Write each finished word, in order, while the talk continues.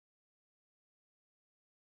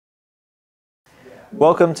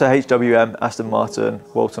Welcome to HWM Aston Martin,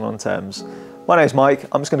 Walton-on-Thames. My name's Mike.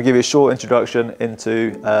 I'm just going to give you a short introduction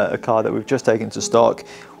into a car that we've just taken to stock.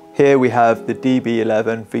 Here we have the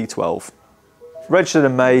DB11 V12. Registered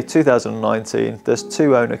in May 2019, this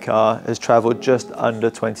two-owner car has travelled just under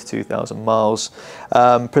 22,000 miles.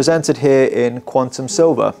 Presented here in Quantum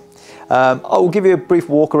Silver. I will give you a brief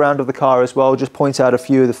walk around of the car as well, just point out a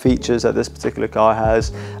few of the features that this particular car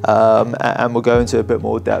has, and we'll go into a bit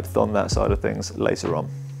more depth on that side of things later on.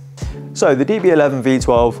 So the DB11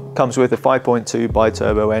 V12 comes with a 5.2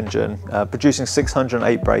 bi-turbo engine, producing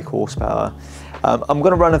 608 brake horsepower. I'm going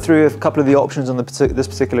to run through a couple of the options on this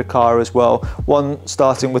particular car as well. One,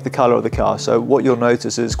 starting with the colour of the car. So what you'll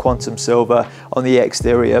notice is Quantum Silver on the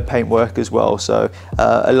exterior paintwork as well. So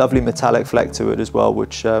a lovely metallic fleck to it as well,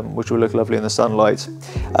 which will look lovely in the sunlight.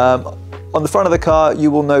 On the front of the car, you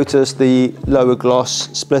will notice the lower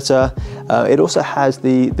gloss splitter. It also has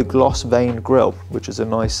the gloss veined grille, which is a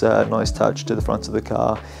nice touch to the front of the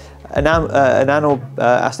car. Enamel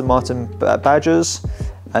Aston Martin badges.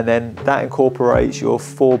 And then that incorporates your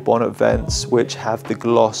 4 bonnet vents, which have the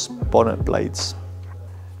gloss bonnet blades.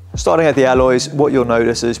 Starting at the alloys, what you'll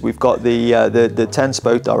notice is we've got the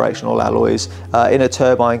 10-spoke directional alloys in a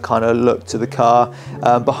turbine kind of look to the car.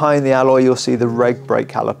 Behind the alloy, you'll see the reg brake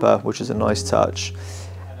caliper, which is a nice touch.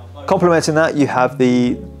 Complementing that, you have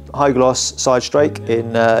the high gloss side strake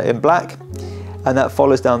in black, and that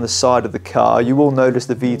follows down the side of the car. You will notice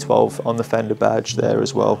the V12 on the fender badge there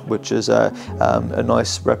as well, which is a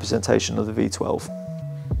nice representation of the V12.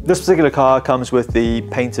 This particular car comes with the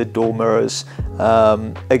painted door mirrors.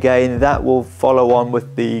 Again, that will follow on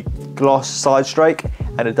with the gloss side strake,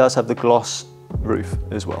 and it does have the gloss roof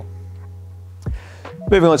as well.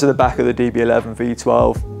 Moving on to the back of the DB11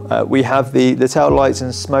 V12, we have the tail lights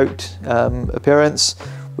in smoked appearance.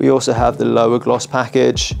 We also have the lower gloss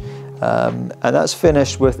package. And that's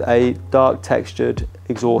finished with a dark textured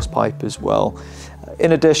exhaust pipe as well.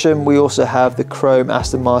 In addition, we also have the chrome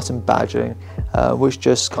Aston Martin badging, which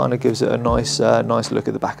just kind of gives it a nice look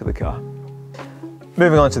at the back of the car.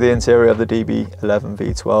 Moving on to the interior of the DB11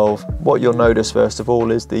 V12, what you'll notice first of all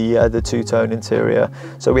is the two-tone interior.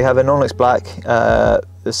 So we have an onyx black,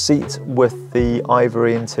 the seat with the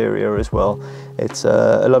ivory interior as well. It's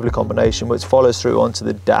a lovely combination which follows through onto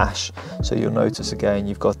the dash. So you'll notice again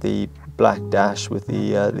you've got the black dash with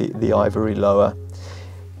the ivory lower.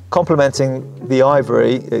 Complementing the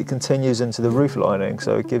ivory, it continues into the roof lining,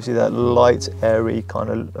 so it gives you that light, airy kind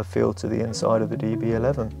of a feel to the inside of the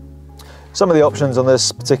DB11. Some of the options on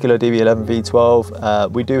this particular DB11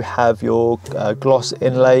 V12, we do have your gloss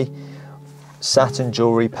inlay, satin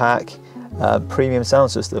jewellery pack, premium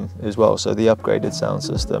sound system as well, so the upgraded sound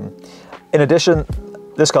system. In addition,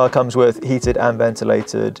 this car comes with heated and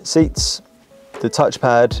ventilated seats, the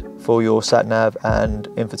touchpad for your sat-nav and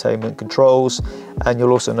infotainment controls, and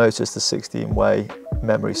you'll also notice the 16-way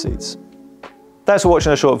memory seats. Thanks for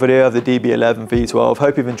watching a short video of the DB11 V12.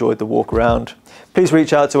 Hope you've enjoyed the walk around. Please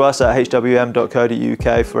reach out to us at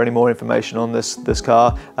hwm.co.uk for any more information on this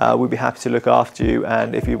car. We'd be happy to look after you,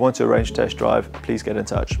 and if you want to arrange a test drive, please get in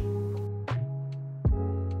touch.